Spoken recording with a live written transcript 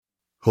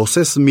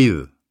José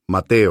Smith,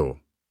 Mateo.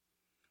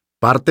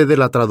 Parte de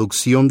la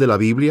traducción de la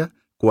Biblia,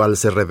 cual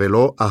se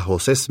reveló a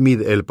José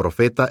Smith el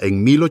profeta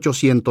en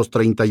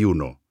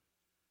 1831.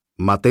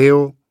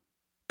 Mateo,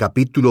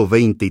 capítulo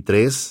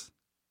 23,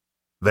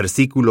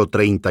 versículo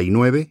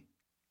 39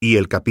 y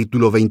el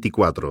capítulo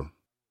 24.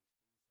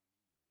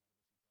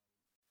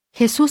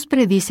 Jesús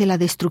predice la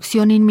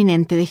destrucción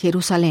inminente de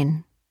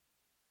Jerusalén.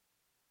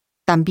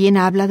 También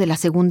habla de la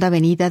segunda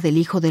venida del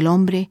Hijo del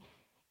Hombre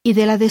y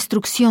de la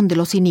destrucción de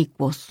los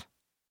inicuos.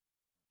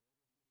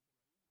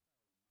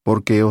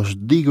 Porque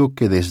os digo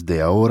que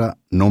desde ahora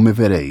no me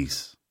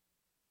veréis,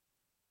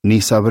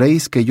 ni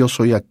sabréis que yo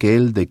soy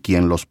aquel de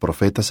quien los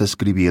profetas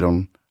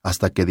escribieron,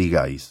 hasta que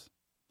digáis: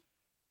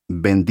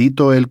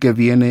 bendito el que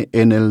viene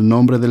en el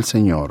nombre del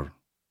Señor,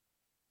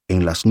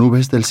 en las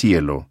nubes del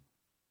cielo,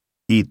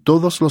 y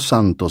todos los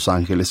santos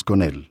ángeles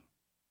con él.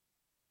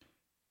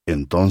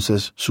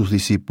 Entonces sus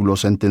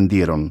discípulos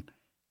entendieron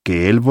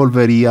que él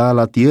volvería a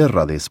la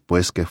tierra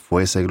después que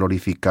fuese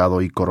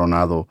glorificado y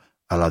coronado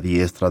a la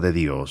diestra de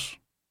Dios.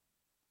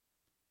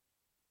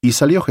 Y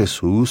salió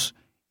Jesús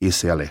y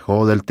se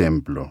alejó del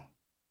templo.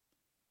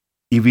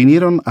 Y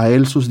vinieron a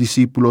él sus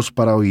discípulos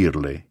para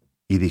oírle,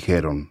 y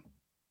dijeron: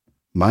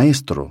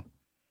 Maestro,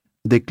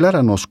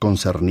 decláranos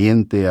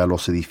concerniente a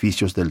los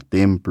edificios del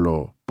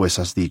templo, pues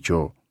has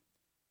dicho: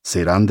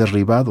 serán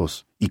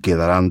derribados y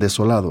quedarán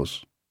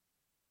desolados.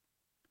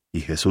 Y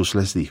Jesús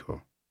les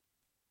dijo: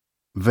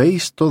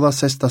 ¿Veis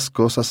todas estas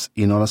cosas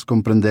y no las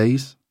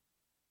comprendéis?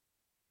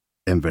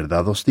 En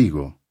verdad os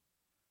digo,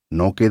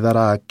 no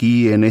quedará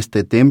aquí en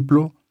este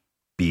templo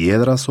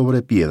piedra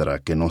sobre piedra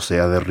que no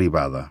sea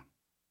derribada.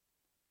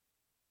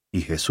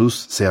 Y Jesús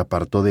se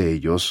apartó de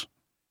ellos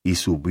y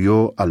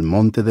subió al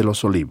monte de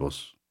los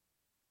olivos.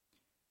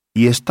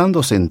 Y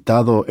estando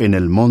sentado en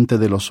el monte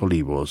de los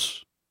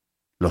olivos,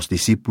 los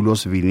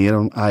discípulos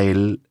vinieron a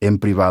él en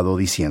privado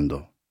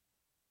diciendo: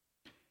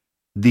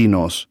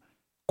 Dinos,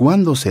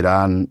 ¿cuándo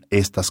serán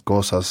estas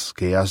cosas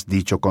que has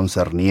dicho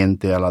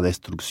concerniente a la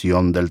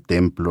destrucción del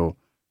templo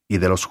y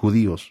de los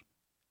judíos?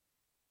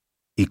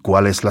 ¿Y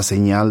cuál es la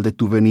señal de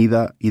tu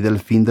venida y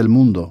del fin del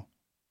mundo?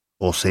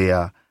 O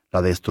sea,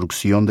 la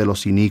destrucción de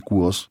los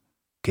inicuos,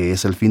 que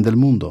es el fin del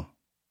mundo.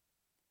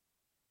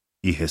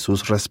 Y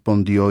Jesús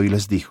respondió y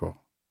les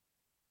dijo: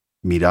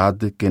 Mirad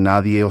que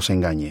nadie os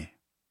engañe.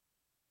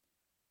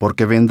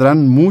 Porque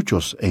vendrán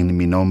muchos en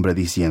mi nombre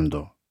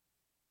diciendo: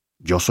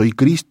 Yo soy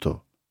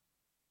Cristo,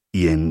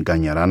 y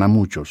engañarán a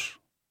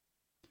muchos.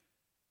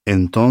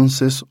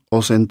 Entonces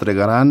os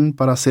entregarán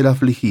para ser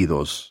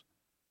afligidos,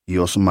 y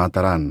os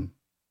matarán.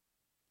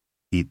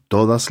 Y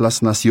todas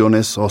las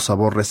naciones os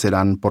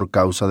aborrecerán por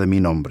causa de mi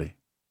nombre.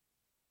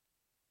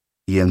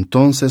 Y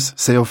entonces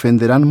se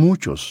ofenderán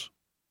muchos,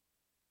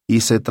 y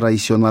se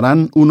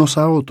traicionarán unos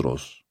a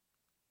otros,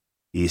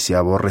 y se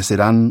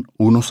aborrecerán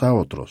unos a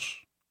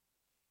otros.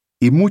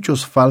 Y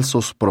muchos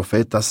falsos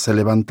profetas se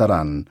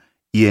levantarán,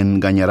 y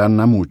engañarán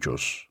a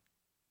muchos.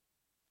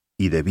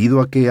 Y debido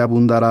a que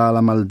abundará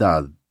la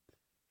maldad,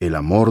 el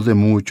amor de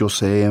muchos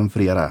se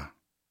enfriará.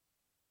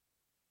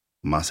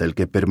 Mas el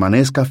que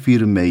permanezca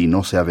firme y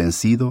no sea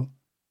vencido,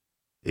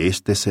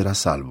 éste será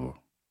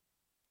salvo.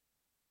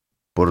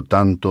 Por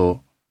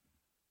tanto,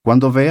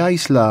 cuando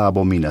veáis la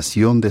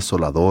abominación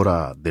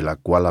desoladora de la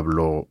cual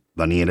habló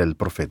Daniel el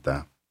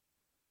profeta,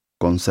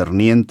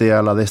 concerniente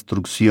a la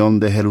destrucción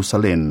de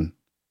Jerusalén,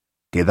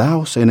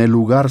 quedaos en el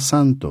lugar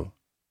santo.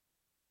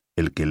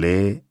 El que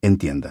lee,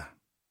 entienda.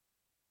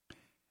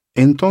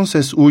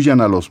 Entonces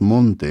huyan a los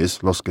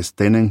montes los que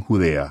estén en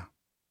Judea.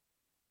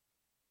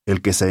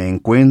 El que se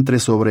encuentre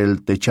sobre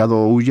el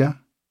techado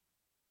huya,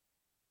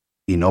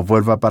 y no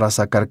vuelva para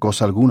sacar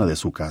cosa alguna de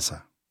su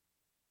casa.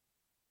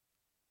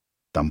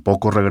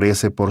 Tampoco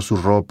regrese por su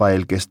ropa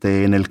el que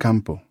esté en el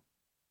campo.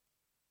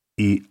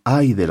 Y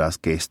ay de las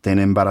que estén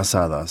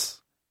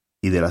embarazadas,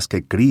 y de las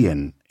que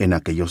críen en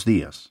aquellos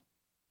días.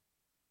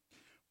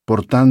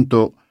 Por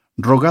tanto,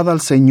 rogad al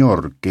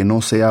Señor que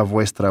no sea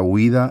vuestra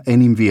huida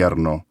en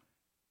invierno,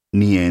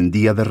 ni en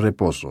día de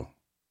reposo.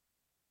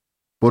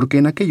 Porque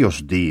en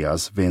aquellos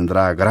días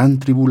vendrá gran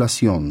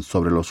tribulación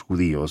sobre los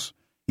judíos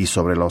y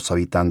sobre los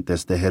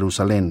habitantes de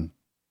Jerusalén,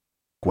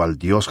 cual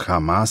Dios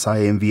jamás ha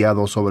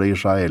enviado sobre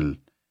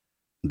Israel,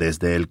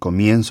 desde el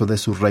comienzo de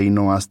su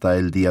reino hasta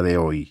el día de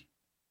hoy.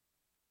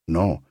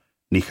 No,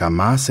 ni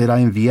jamás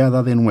será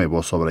enviada de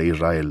nuevo sobre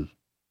Israel.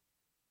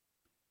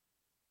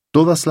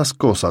 Todas las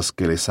cosas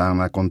que les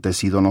han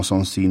acontecido no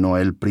son sino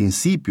el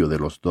principio de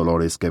los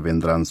dolores que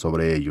vendrán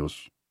sobre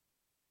ellos.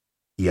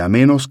 Y a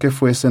menos que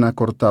fuesen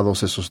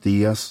acortados esos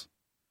días,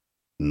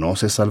 no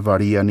se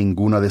salvaría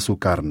ninguna de su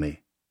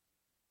carne.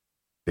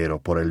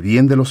 Pero por el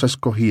bien de los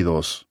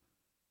escogidos,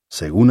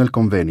 según el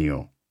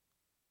convenio,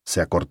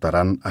 se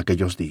acortarán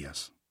aquellos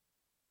días.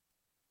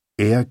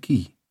 He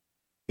aquí,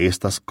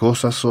 estas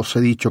cosas os he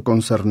dicho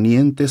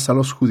concernientes a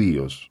los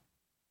judíos.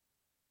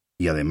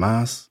 Y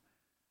además,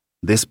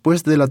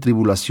 después de la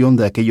tribulación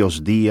de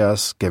aquellos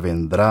días que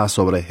vendrá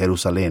sobre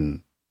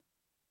Jerusalén,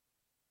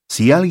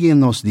 si alguien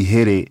nos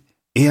dijere: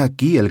 He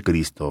aquí el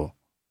Cristo,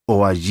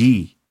 o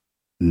allí,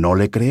 no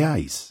le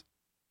creáis.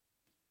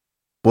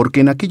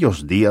 Porque en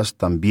aquellos días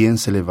también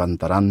se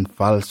levantarán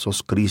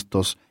falsos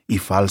cristos y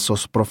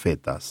falsos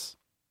profetas,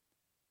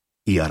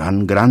 y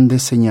harán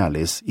grandes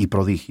señales y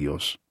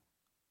prodigios,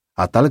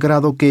 a tal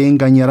grado que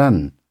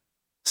engañarán,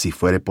 si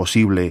fuere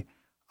posible,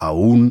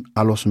 aún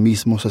a los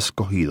mismos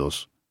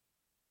escogidos,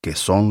 que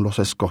son los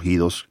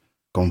escogidos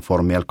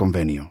conforme al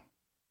convenio.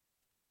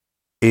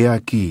 He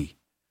aquí,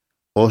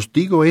 os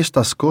digo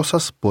estas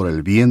cosas por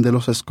el bien de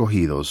los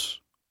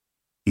escogidos,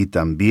 y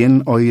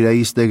también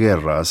oiréis de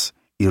guerras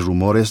y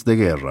rumores de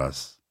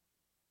guerras.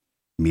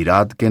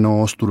 Mirad que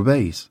no os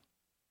turbéis,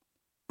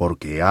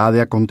 porque ha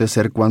de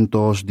acontecer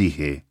cuanto os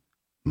dije,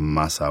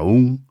 mas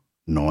aún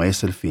no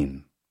es el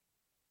fin.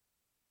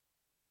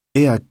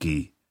 He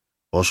aquí,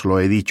 os lo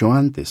he dicho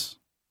antes.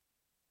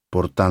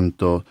 Por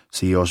tanto,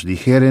 si os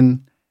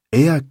dijeren,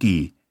 he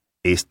aquí,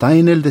 está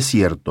en el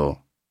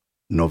desierto,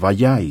 no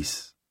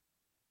vayáis.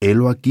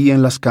 Helo aquí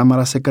en las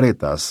cámaras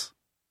secretas,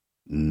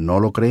 no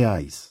lo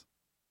creáis.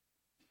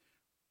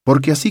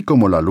 Porque así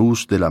como la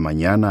luz de la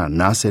mañana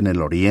nace en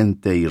el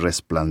oriente y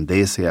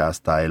resplandece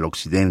hasta el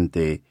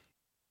occidente,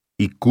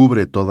 y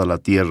cubre toda la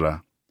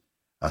tierra,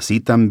 así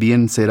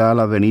también será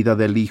la venida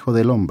del Hijo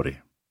del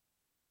Hombre.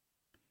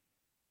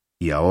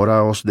 Y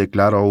ahora os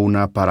declaro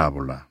una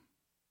parábola.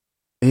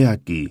 He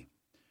aquí,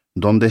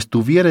 donde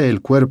estuviere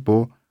el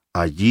cuerpo,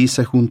 allí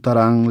se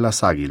juntarán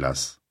las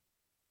águilas.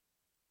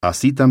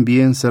 Así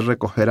también se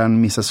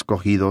recogerán mis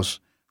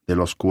escogidos de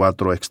los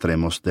 4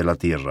 extremos de la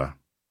tierra.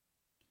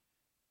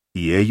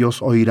 Y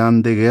ellos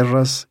oirán de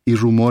guerras y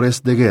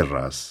rumores de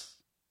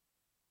guerras.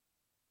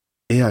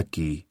 He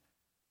aquí,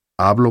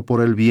 hablo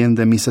por el bien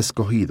de mis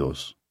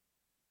escogidos,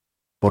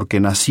 porque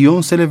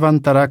nación se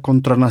levantará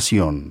contra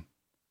nación,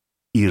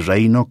 y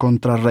reino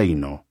contra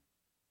reino.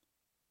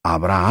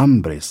 Habrá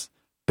hambres,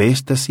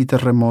 pestes y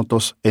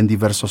terremotos en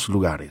diversos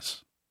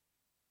lugares.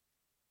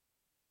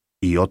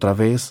 Y otra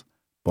vez,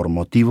 por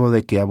motivo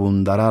de que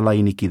abundará la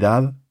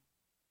iniquidad,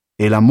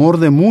 el amor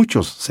de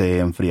muchos se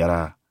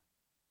enfriará,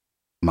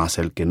 mas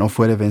el que no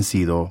fuere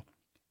vencido,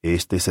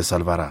 éste se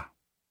salvará.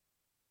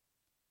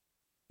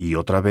 Y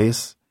otra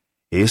vez,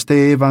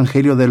 este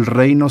evangelio del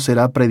reino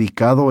será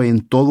predicado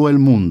en todo el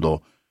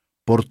mundo,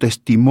 por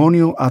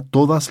testimonio a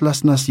todas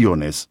las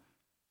naciones,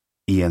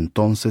 y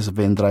entonces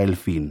vendrá el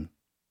fin,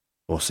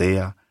 o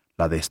sea,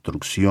 la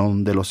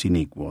destrucción de los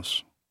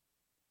inicuos.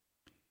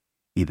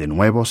 Y de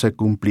nuevo se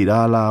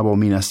cumplirá la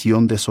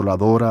abominación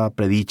desoladora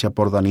predicha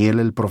por Daniel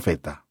el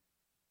profeta.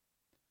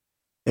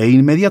 E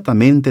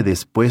inmediatamente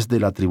después de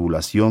la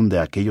tribulación de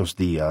aquellos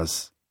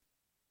días,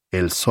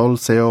 el sol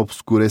se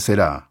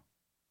obscurecerá,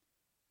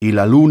 y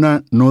la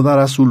luna no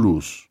dará su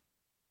luz,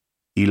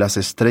 y las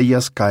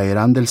estrellas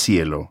caerán del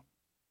cielo,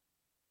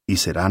 y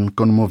serán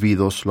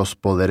conmovidos los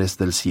poderes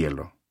del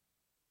cielo.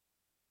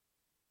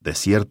 De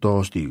cierto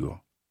os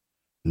digo,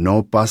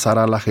 no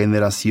pasará la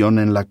generación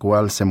en la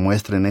cual se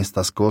muestren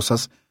estas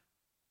cosas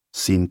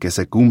sin que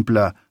se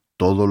cumpla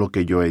todo lo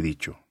que yo he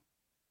dicho.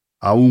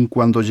 Aun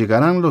cuando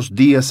llegarán los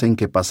días en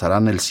que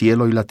pasarán el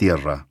cielo y la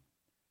tierra.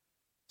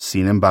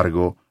 Sin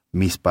embargo,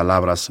 mis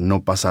palabras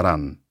no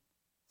pasarán,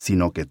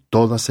 sino que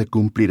todas se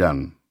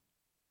cumplirán.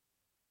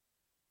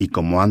 Y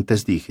como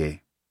antes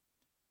dije,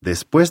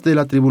 después de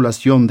la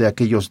tribulación de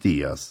aquellos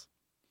días,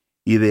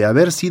 y de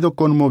haber sido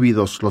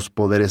conmovidos los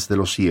poderes de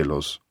los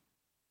cielos,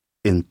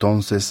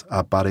 entonces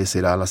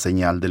aparecerá la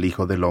señal del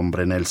Hijo del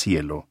Hombre en el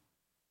cielo,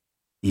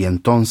 y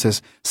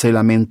entonces se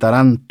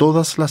lamentarán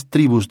todas las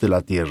tribus de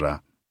la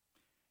tierra,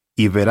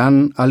 y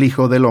verán al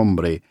Hijo del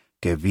Hombre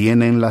que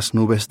viene en las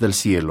nubes del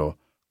cielo,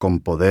 con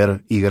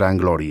poder y gran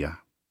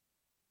gloria.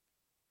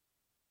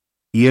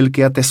 Y el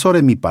que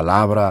atesore mi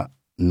palabra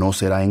no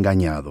será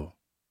engañado,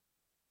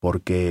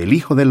 porque el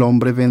Hijo del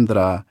Hombre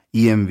vendrá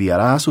y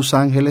enviará a sus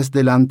ángeles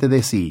delante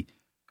de sí,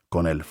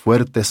 con el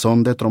fuerte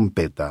son de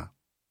trompeta,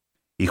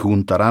 y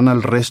juntarán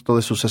al resto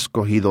de sus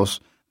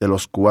escogidos de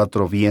los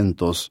 4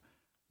 vientos,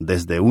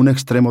 desde un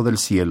extremo del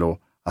cielo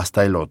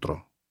hasta el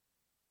otro.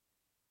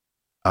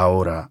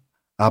 Ahora,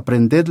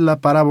 aprended la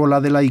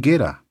parábola de la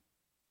higuera.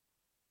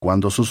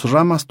 Cuando sus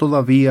ramas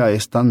todavía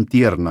están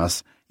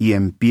tiernas y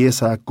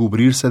empieza a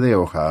cubrirse de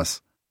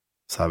hojas,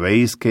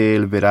 sabéis que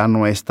el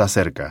verano está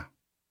cerca.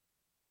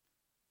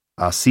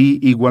 Así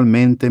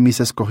igualmente mis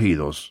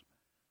escogidos,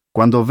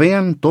 cuando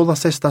vean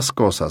todas estas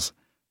cosas,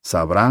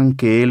 sabrán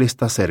que Él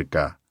está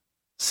cerca,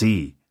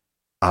 sí,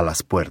 a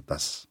las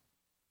puertas.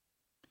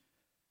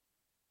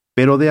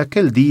 Pero de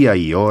aquel día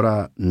y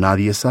hora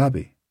nadie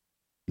sabe,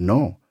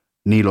 no,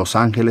 ni los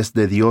ángeles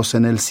de Dios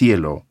en el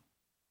cielo,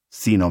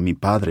 sino mi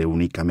Padre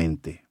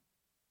únicamente.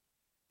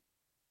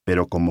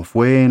 Pero como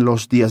fue en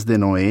los días de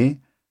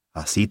Noé,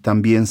 así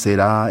también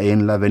será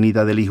en la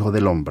venida del Hijo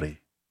del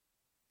Hombre.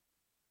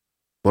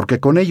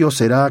 Porque con ellos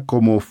será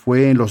como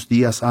fue en los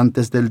días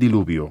antes del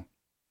diluvio.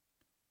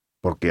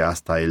 Porque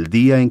hasta el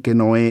día en que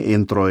Noé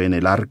entró en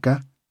el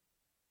arca,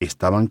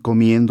 estaban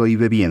comiendo y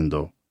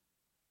bebiendo,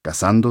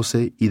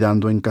 casándose y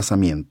dando en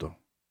casamiento.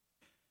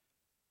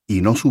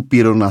 Y no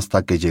supieron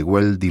hasta que llegó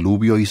el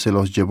diluvio y se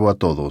los llevó a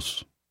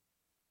todos.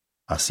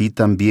 así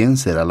también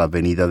será la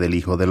venida del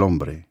Hijo del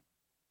Hombre.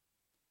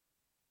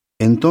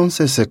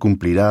 Entonces se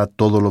cumplirá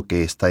todo lo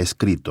que está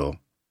escrito,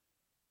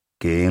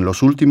 que en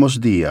los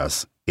últimos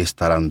días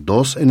estarán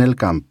 2 en el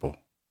campo,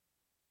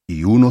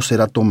 y uno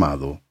será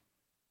tomado,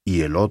 y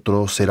el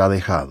otro será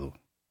dejado.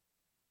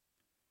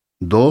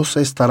 2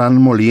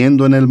 estarán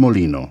moliendo en el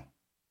molino,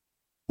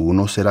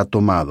 uno será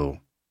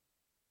tomado,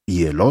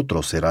 y el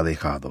otro será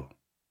dejado.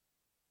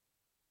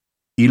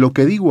 Y lo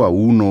que digo a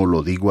uno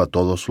lo digo a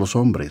todos los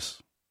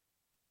hombres.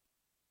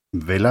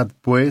 Velad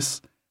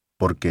pues,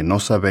 porque no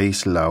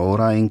sabéis la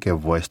hora en que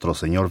vuestro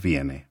Señor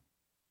viene.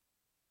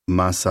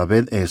 Mas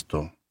sabed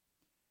esto,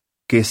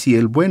 que si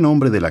el buen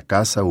hombre de la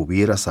casa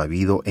hubiera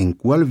sabido en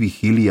cuál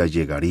vigilia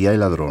llegaría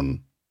el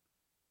ladrón,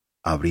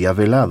 habría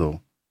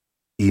velado,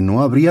 y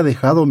no habría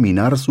dejado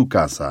minar su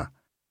casa,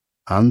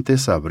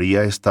 antes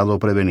habría estado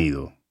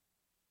prevenido.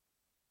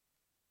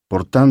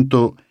 Por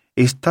tanto,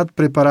 estad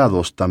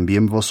preparados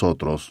también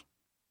vosotros,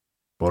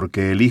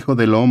 porque el Hijo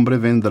del Hombre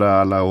vendrá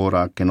a la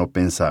hora que no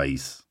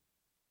pensáis.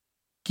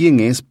 ¿Quién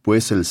es,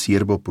 pues, el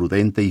siervo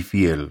prudente y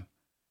fiel,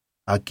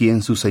 a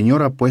quien su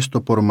Señor ha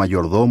puesto por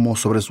mayordomo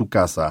sobre su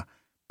casa,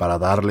 para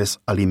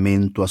darles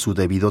alimento a su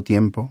debido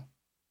tiempo?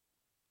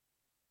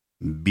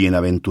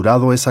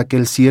 Bienaventurado es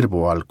aquel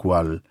siervo al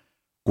cual,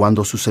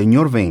 cuando su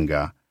Señor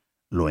venga,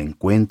 lo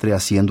encuentre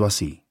haciendo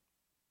así.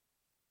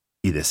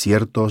 Y de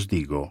cierto os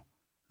digo,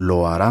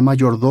 lo hará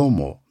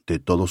mayordomo de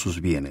todos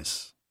sus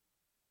bienes.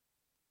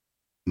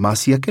 Mas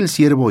si aquel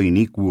siervo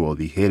inicuo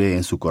dijere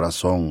en su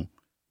corazón,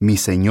 mi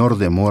Señor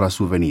demora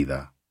su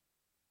venida,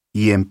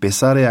 y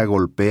empezare a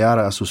golpear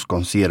a sus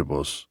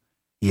consiervos,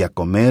 y a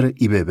comer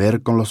y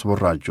beber con los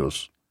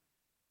borrachos,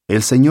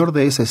 el Señor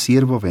de ese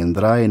siervo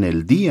vendrá en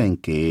el día en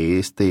que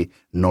éste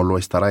no lo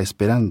estará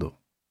esperando,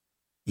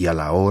 y a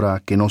la hora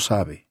que no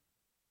sabe,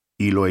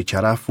 y lo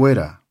echará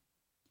fuera,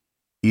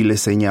 y le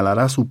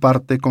señalará su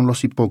parte con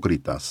los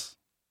hipócritas.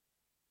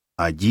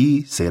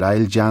 Allí será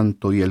el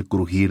llanto y el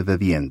crujir de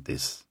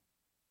dientes.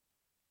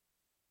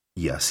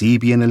 Y así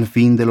viene el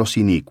fin de los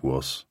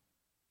inicuos,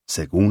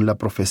 según la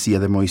profecía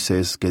de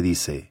Moisés que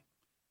dice,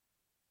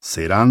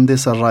 serán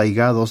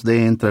desarraigados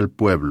de entre el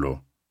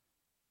pueblo,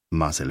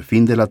 mas el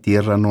fin de la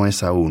tierra no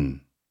es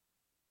aún,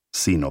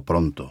 sino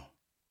pronto.